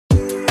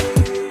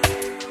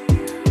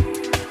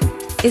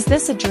Is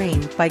This a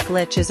Dream by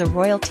Glitch is a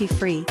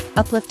royalty-free,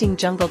 uplifting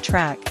jungle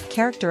track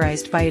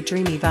characterized by a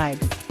dreamy vibe.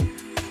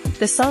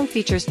 The song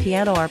features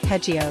piano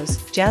arpeggios,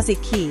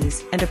 jazzy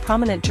keys, and a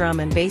prominent drum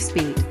and bass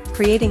beat,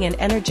 creating an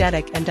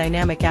energetic and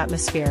dynamic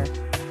atmosphere.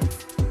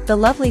 The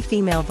lovely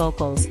female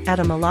vocals add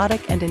a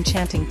melodic and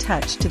enchanting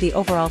touch to the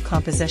overall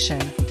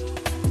composition.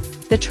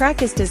 The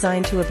track is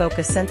designed to evoke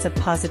a sense of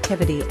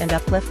positivity and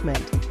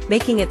upliftment,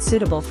 making it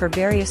suitable for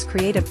various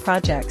creative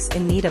projects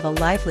in need of a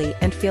lively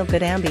and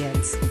feel-good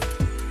ambience.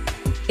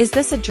 Is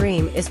This a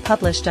Dream is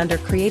published under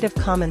Creative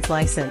Commons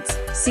license,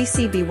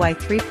 CC BY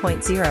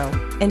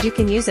 3.0, and you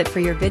can use it for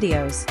your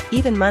videos,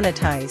 even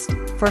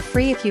monetized, for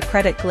free if you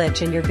credit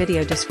Glitch in your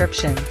video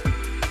description.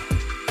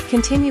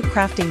 Continue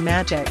crafting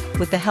magic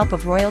with the help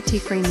of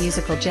royalty-free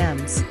musical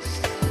gems.